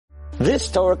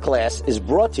This Torah class is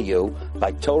brought to you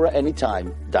by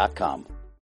TorahAnytime.com.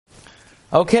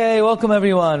 Okay, welcome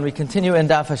everyone. We continue in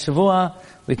Daf HaShavua.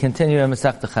 We continue in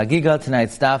Masechta Chagigah.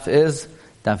 Tonight's Daf is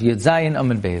Daf Yud Zayin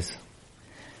Amud Beis.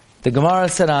 The Gemara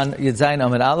said on Yud Zayin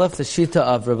Amud Aleph, the Shita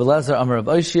of Rabbi Elazar Amar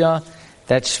Rabbi Oshia,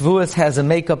 that Shavuos has a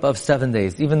makeup of 7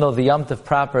 days. Even though the Yom Tov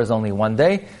proper is only 1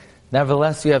 day,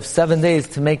 nevertheless you have 7 days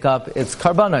to make up its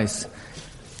karbanos.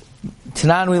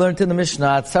 Tanan, we learned in the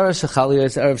Mishnah, Tzara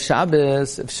Shechaliyos Erev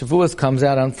Shabbos, if Shavuos comes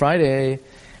out on Friday,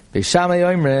 Beishama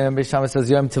Yoimrim, Beishama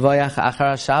says Yom Tovayach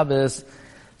Achar Shabbos,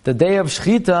 the day of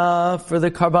Shechita for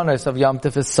the karbanos of Yom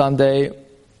Tov is Sunday.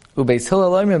 Ubeis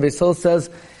Hillel Yoimrim, Beis Hillel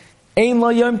says, Ein lo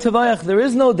Yom Tovayach, there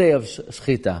is no day of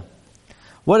Shechita.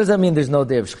 What does that mean there's no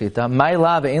day of Shechita? My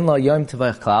lav Ein lo Yom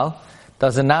Tovayach klal,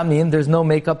 does it not mean there's no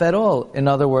makeup at all? In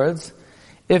other words,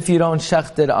 if you don't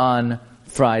shecht it on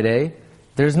Friday,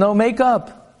 there's no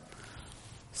makeup.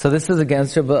 So this is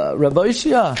against Rabbi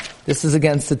Oshia. This is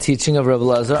against the teaching of Rabbi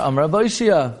Elazar Amar Rabbi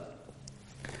Oshia.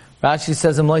 Rashi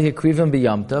says, if you're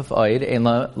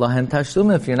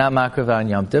not makriv on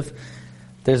Yom Tov,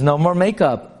 there's no more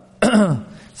makeup.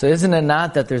 So isn't it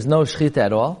not that there's no shechita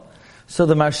at all? So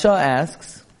the Marsha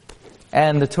asks,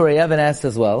 and the Turei Even asks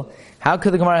as well, how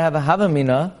could the Gemara have a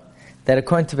havamina that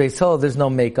according to Beis Hillel there's no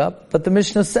makeup, but the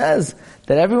Mishnah says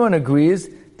that everyone agrees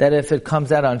that if it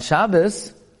comes out on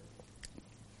Shabbos,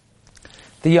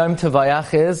 the Yom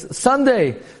Tovayach is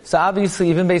Sunday. So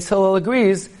obviously even Beis Hillel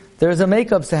agrees there's a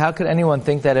makeup, so how could anyone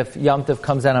think that if Yom Tov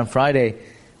comes out on Friday,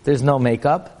 there's no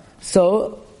makeup?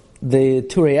 So the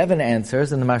Turei Even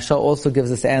answers, and the Marsha also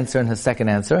gives this answer in his second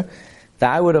answer,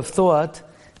 that I would have thought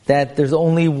that there's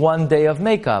only 1 day of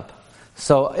makeup.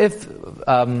 So if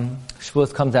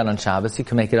Shavuos comes out on Shabbos, you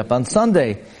can make it up on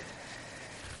Sunday.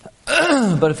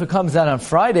 But if it comes out on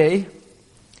Friday,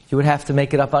 you would have to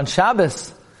make it up on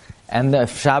Shabbos. And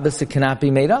if Shabbos, it cannot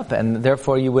be made up. And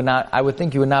therefore I would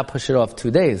think you would not push it off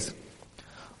 2 days.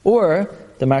 Or,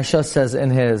 the Marsha says in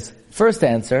his first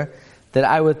answer, that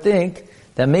I would think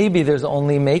that maybe there's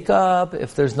only makeup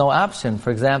if there's no option.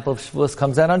 For example, if Shavuos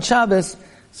comes out on Shabbos,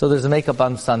 so there's a makeup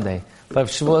on Sunday. But if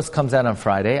Shavuos comes out on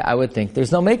Friday, I would think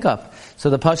there's no makeup. So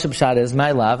the Pashup Pshat is,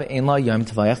 my love, ein lo yom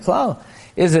tovayach klal.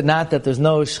 Is it not that there's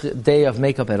no day of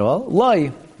makeup at all?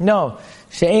 Loi. No.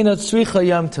 She'enot tzricha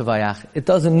yom tovayach. It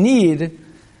doesn't need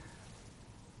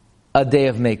a day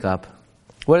of makeup.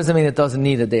 What does it mean it doesn't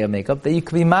need a day of makeup? That you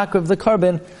could be makriv the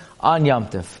carbon on Yom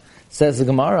Tov. Says the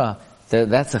Gemara,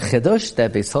 that's a chiddush,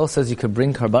 that Beis Hillel says you could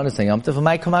bring karbanos on Yom Tov, and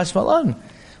my kamash malan.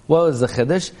 What was the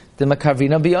chiddush? The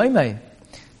makarvina biyoymei.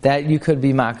 That you could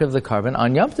be makriv the carbon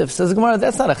on Yom Tov. Says the Gemara,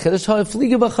 that's not a chiddush.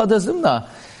 Ha'fliga b'chadazimna.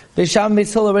 Beis Shammai and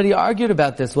Beis Hillel already argued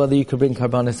about this, whether you could bring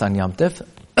karbanos on Yom Tov.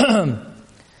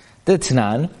 The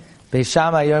Tanan, Beis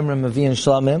Shammai Yomrim Mavi'in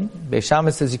Shlamim. Beis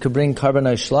Shammai says you could bring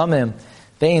karbanos shlamim.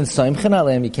 Ve'in soimchen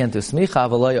aleim, you can't do smicha,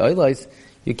 v'loy oilos,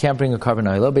 you can't bring a carbon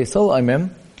oilo. Beis Hillel Yomrim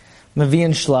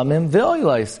Mavi'in Shlamim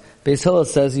ve'oilos. Beis Hillel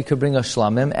says you could bring a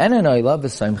shlamim and an oila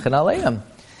v'soimchen aleim.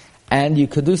 And you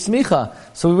could do smicha.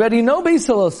 So we already know Beis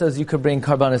Hillel says you could bring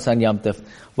karbanos on Yom Tov.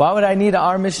 Why would I need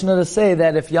our Mishnah to say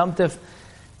that if Yom Tov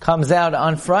comes out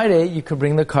on Friday, you could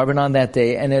bring the carbon on that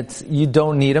day, and you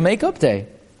don't need a makeup day?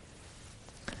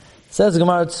 Says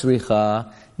Gemara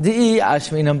Tzricha, Di'i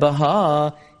Ashminam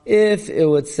Baha, if it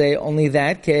would say only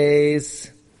that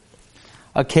case,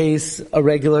 a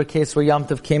regular case where Yom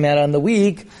Tov came out on the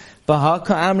week, Baha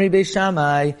Ka'amri Beis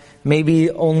Shammai, maybe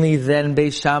only then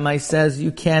Beis Shammai says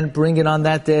you can't bring it on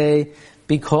that day,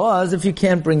 because if you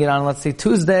can't bring it on, let's say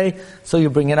Tuesday, so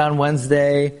you bring it on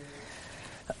Wednesday,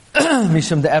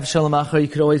 Mishum de'ef shalamachar, you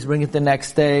could always bring it the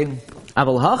next day.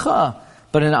 Aval hacha.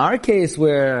 But in our case,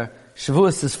 where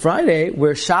Shavuos is Friday,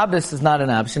 where Shabbos is not an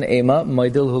option, Ema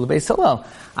moidil hu Beis Hillel.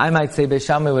 I might say Beis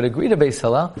Shammai would agree to Beis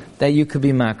Hillel that you could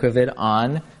be makriv it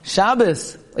on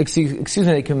Shabbos. Excuse me,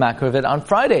 they can makriv it on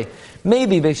Friday.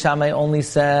 Maybe Beis Shammai only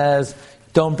says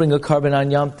don't bring a carbon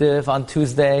on Yom Tov on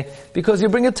Tuesday because you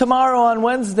bring it tomorrow on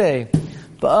Wednesday.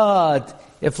 But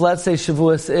if, let's say,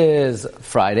 Shavuos is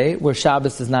Friday, where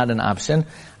Shabbos is not an option,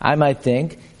 I might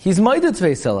think he's moided to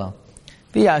Beis Hillel.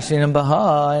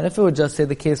 And if it would just say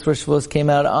the case where Shavuos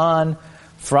came out on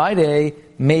Friday,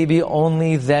 maybe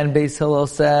only then Beis Hillel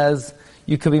says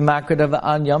you could be makriv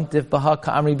on Yom Tov, Baha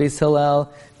Ka'amri Beis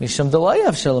Hillel, Mishum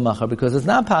Delayav Shalamachar, because it's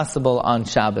not possible on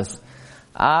Shabbos.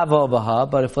 Avo Baha,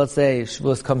 but if, let's say,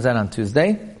 Shavuos comes out on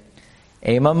Tuesday,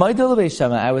 Ema moidel Beis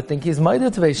Shammai, I would think he's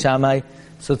moided to Beis Shammai.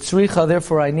 So tzricha,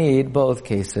 therefore I need both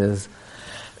cases.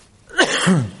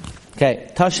 Okay,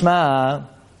 Tashma,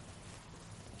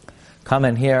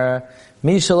 comment here.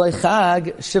 Mi shaloi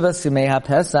chag shiva simei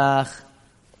ha-pesach.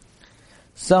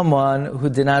 someone who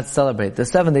did not celebrate the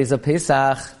 7 days of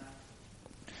Pesach,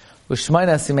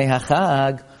 U'shmayna simei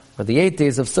hachag, or the 8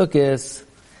 days of Sukkot,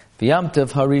 the Yom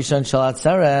Tov Harishon Shel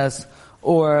Atzeres,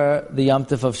 or the Yom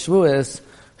Tov of Shavuos,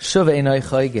 Shuv Einoi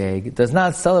Chagigah, does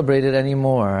not celebrate it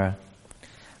anymore.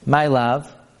 My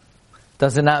love,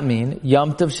 does it not mean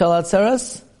Yom Tov Shel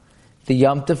Atzeres, the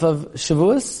Yom Tov of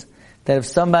Shavuos, that if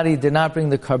somebody did not bring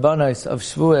the karbanos of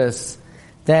Shavuos,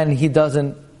 then he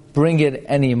doesn't bring it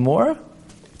anymore?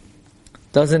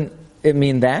 Doesn't it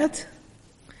mean that?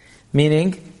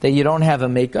 Meaning that you don't have a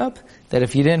makeup, that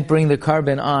if you didn't bring the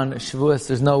carbon on Shavuos,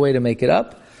 there's no way to make it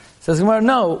up? Says Gemara,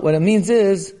 no, what it means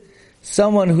is,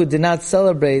 someone who did not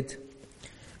celebrate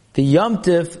the Yom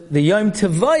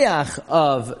Tovayach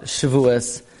of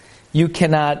Shavuos, you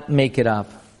cannot make it up.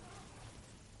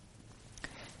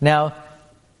 Now,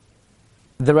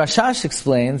 the Rashash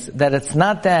explains that it's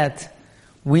not that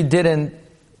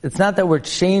we're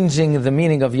changing the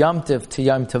meaning of Yom Tov to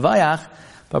Yom Tovayach,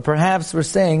 but perhaps we're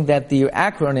saying that the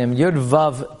acronym Yud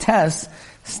Vav Tes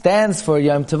stands for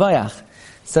Yom Tovayach.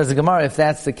 Says the Gemara, if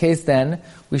that's the case, then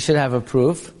we should have a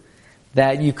proof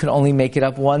that you can only make it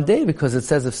up one day, because it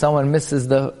says if someone misses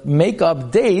the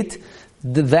make-up date,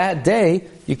 that day,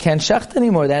 you can't shecht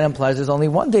anymore. That implies there's only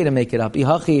one day to make it up.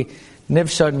 Ihachi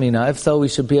nivshad mina. If so, we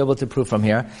should be able to prove from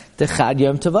here Dechad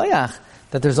Yom Tovayach,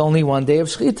 that there's only one day of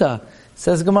Shechita.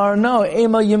 Says Gemara, no,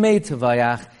 Ema Yemei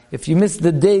Tovayach. If you miss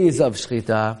the days of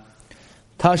Shechita,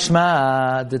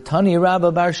 Tashma, the Tani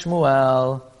Rabba Bar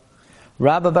Shmuel.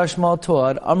 Rabba Bar Shmuel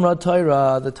taught, Amra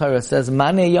Torah, the Torah says,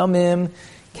 Mane Yomim,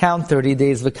 count 30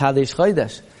 days v'kadesh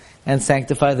chodesh, and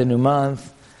sanctify the new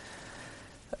month.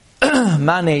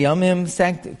 Mane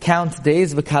Yomim, count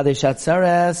days v'kadesh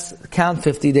atzeres, count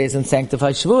 50 days and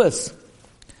sanctify Shavuos.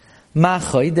 Ma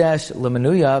chodesh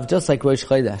l'menuyav, just like Rosh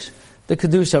Chodesh. The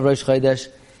Kedusha of Rosh Chodesh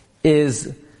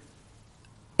is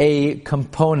a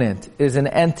component, is an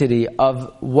entity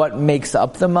of what makes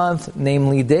up the month,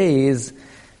 namely days.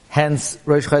 Hence,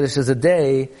 Rosh Chodesh is a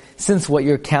day, since what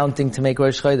you're counting to make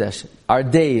Rosh Chodesh are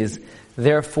days.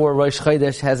 Therefore, Rosh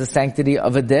Chodesh has a sanctity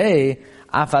of a day.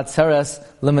 Afatzeres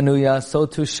l'menuya, so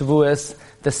too Shavuos.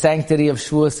 The sanctity of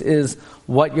Shavuos is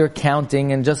what you're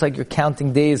counting, and just like you're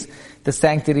counting days, the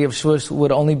sanctity of Shavuos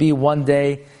would only be one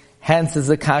day. Hence is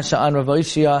the kasha on Rav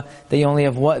Oshia that you only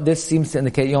have one. This seems to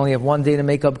indicate you only have one day to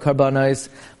make up karbanos.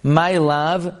 My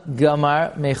love,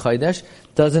 gamar me chodesh,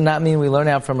 does not mean we learn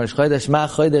out from Rosh Chodesh. Ma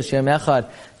chodesh yom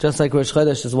echad, just like Rosh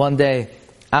Chodesh is one day.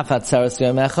 Afat saras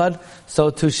yom echad,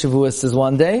 so too Shavuos is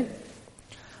one day.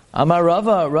 Amar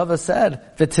Rava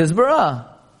said, v'tizbara.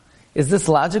 Is this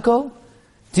logical?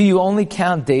 Do you only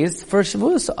count days for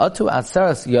Shavuos? Atu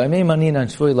atzaras yomei maninan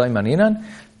shvui loy maninan.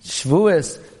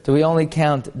 Shavuos, do we only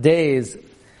count days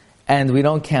and we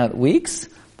don't count weeks?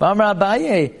 But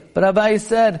Abaye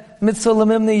said, mitzvah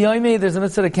lemimnei yomi, there's a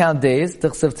mitzvah to count days.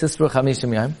 T'chsev tisru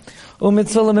chamishim yom.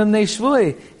 Mitzvah lemimnei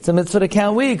shvui, it's a mitzvah to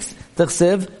count weeks.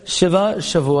 T'chsev shiva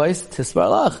shavuos tisbar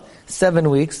lach. 7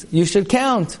 weeks, you should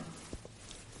count.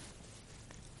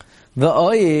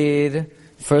 V'oid,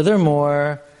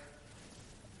 furthermore,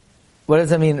 what does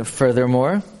that mean,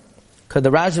 furthermore? Because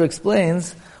the Rashi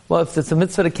explains, well, if it's a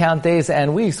mitzvah to count days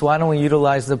and weeks, why don't we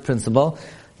utilize the principle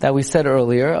that we said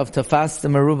earlier of tafasta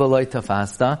meruba loy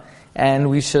tafasta, and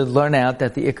we should learn out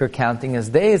that the ikar counting is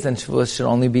days and Shavuos should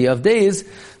only be of days.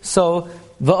 So,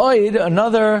 v'oid,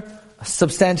 another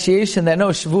substantiation that no,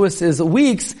 Shavuos is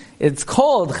weeks, it's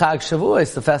called Chag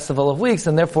Shavuos, the festival of weeks,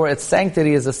 and therefore its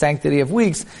sanctity is a sanctity of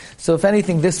weeks. So if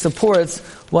anything, this supports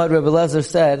what Rebbe Lezer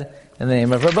said in the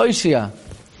name of Rabbi Shia.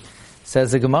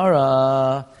 Says the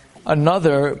Gemara,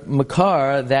 another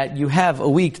makar that you have a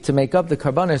week to make up the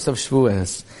karbanos of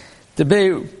Shavuos.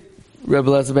 Debate Rebbe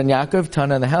Lezer ben Yaakov,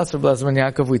 Tana in the house of Rebbe Lezer ben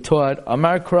Yaakov, we taught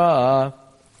Amar Kra.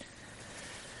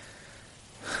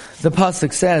 The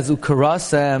pasuk says,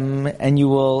 "Ukarasem," and you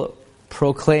will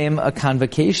proclaim a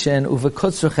convocation.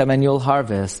 Uvekutzruchem, and you'll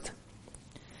harvest.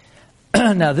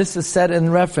 Now, this is said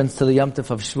in reference to the Yom Tov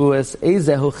of Shavuos.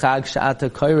 Ezehu Chag Sha'ata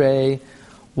Koirei.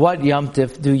 What Yom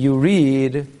Tov do you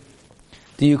read?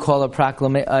 Do you call a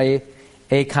convocation?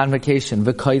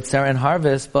 V'koitzer, and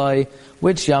harvest. By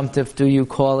which Yom Tov do you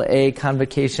call a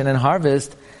convocation and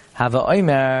harvest? Hava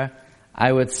Omer.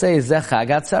 I would say Zeh Chag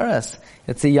Atzeres.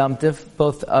 It's a Yom Tov,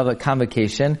 both of a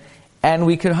convocation, and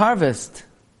we could harvest.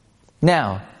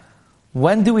 Now,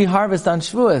 when do we harvest on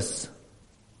Shavuos?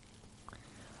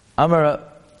 Amar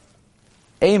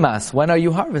Emas, when are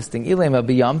you harvesting? Ilema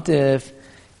b'Yom Tov.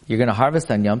 You're going to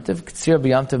harvest on Yom Tov. Ktsira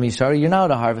b'Yom Tov mishari. You're not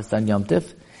going to harvest on Yom Tov.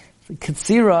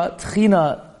 Ktsira,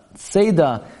 tchina,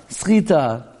 seda,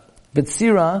 schita,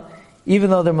 b'tzira, even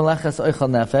though they're meleches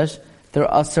oichal nefesh, they're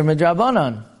asr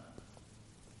midrabanan.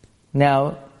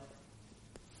 Now,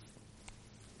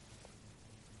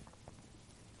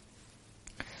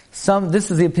 this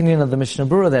is the opinion of the Mishnah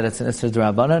Berurah that it's an Isser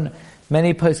D'Rabbanan.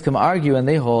 Many poskim argue and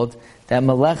they hold that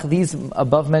these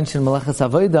above mentioned Melechas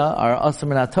Avoda are Asr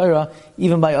Min HaTorah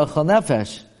even by Ochel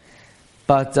Nefesh.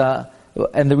 But,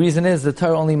 and the reason is the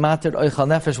Torah only mattered Ochel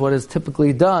Nefesh, what is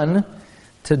typically done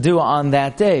to do on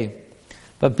that day.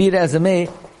 But be it as it may,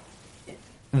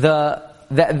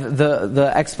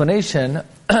 the explanation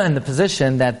and the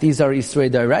position that these are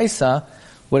Yisrei D'Oraisa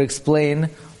would explain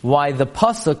why the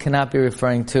pasuk cannot be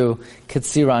referring to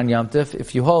Ketzira on Yom Tov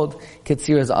if you hold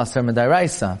Ketzira is Asr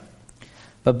M'Daraisa.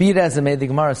 But be it as it may, the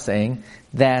Gemara is saying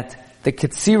that the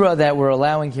Ketzira that we're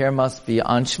allowing here must be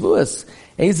on Shavuos.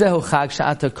 Ezehu Chag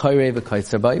She'ata Koirei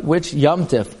V'Koitzer Bai. Which Yom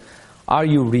Tov are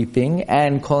you reaping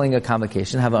and calling a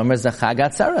convocation? Have Amr Zechag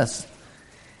Atzeres.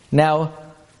 Now,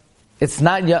 it's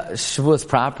not Shavuos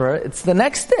proper, it's the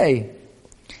next day.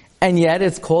 And yet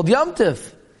it's called Yom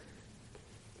Tov.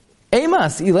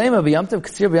 Emas, Ilema, B'Yom Tov,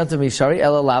 K'tzir, B'Yom Tov, Mishari,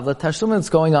 Ela Lavla, Tashlum, it's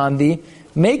going on the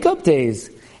makeup days.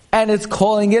 And it's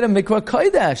calling it a Mikra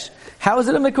Kodesh. How is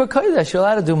it a Mikra Kodesh? You're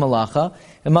allowed to do Malacha.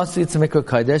 It must be it's a Mikra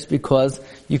Kodesh because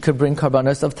you could bring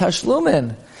Karbanos of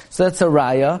Tashlumin. So that's a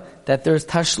Raya that there's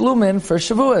Tashlumin for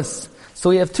Shavuos. So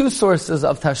we have two sources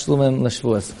of Tashlumin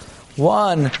L'Shavuos.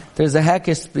 One, there's a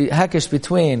Hekesh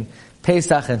between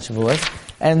Pesach and Shavuos.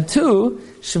 And two,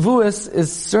 Shavuos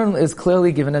is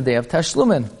clearly given a day of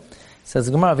Tashlumin. Says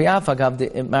Gemara, V'yafagav the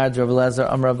Imad Rabbi Lezer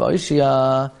Amar Rabbi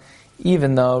Oishia,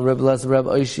 even though Rabbi Lezer Rabbi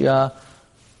Oishia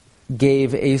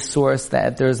gave a source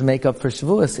that there's makeup for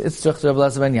Shavuos, it's Tzrich Rabbi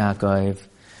Lezer ben Yaakov.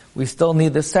 We still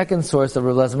need the second source of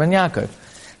Rabbi Lezer ben Yaakov.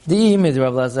 D'imid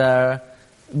Rabbi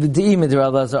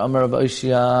Lezer Amar Rabbi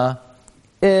Oishia.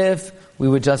 If we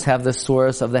would just have the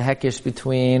source of the Hekesh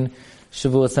between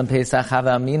Shavuos and Pesach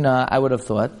Hava Amina, I would have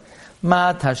thought,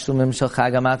 Ma Tashlumim Shel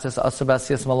Chag HaMatzos Asur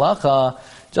B'Asiyas Malacha.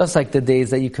 Just like the days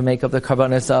that you can make up the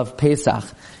karbanos of Pesach,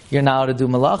 you're now to do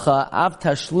malacha. Av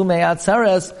tashlumei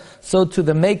atzares, so to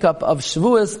the makeup of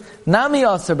Shavuos, nami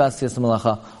aser b'asiyas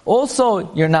malacha.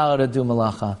 Also, you're now to do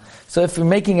malacha. So if you're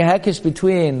making a hekesh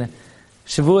between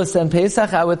Shavuos and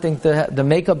Pesach, I would think the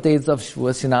makeup days of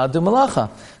Shavuos, you're now to do malacha.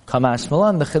 Kamash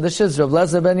Malan, the Chiddush is Rav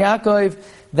Lezer ben Yaakov,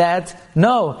 that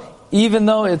no, even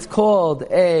though it's called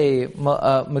a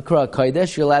Mikra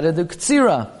Kodesh, you're allowed to do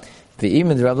Ktsira.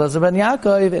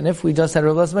 And if we just had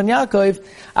Rav Lezer ben Yaakov,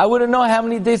 I wouldn't know how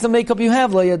many days of makeup you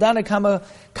have. Lo yadana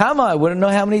kama, I wouldn't know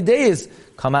how many days.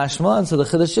 Kama Ashmalan. So the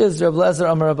Chiddush is Rav Lezer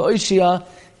Amar Rav Oishia,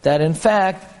 that in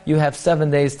fact you have 7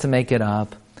 days to make it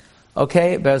up.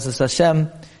 Okay, Be'ezus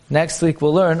Hashem. Next week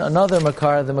we'll learn another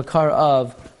Makar, the Makar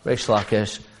of Reish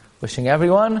Lakish. Wishing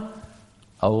everyone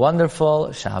a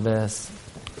wonderful Shabbos.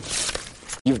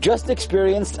 You've just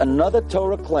experienced another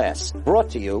Torah class brought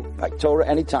to you by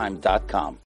TorahAnytime.com.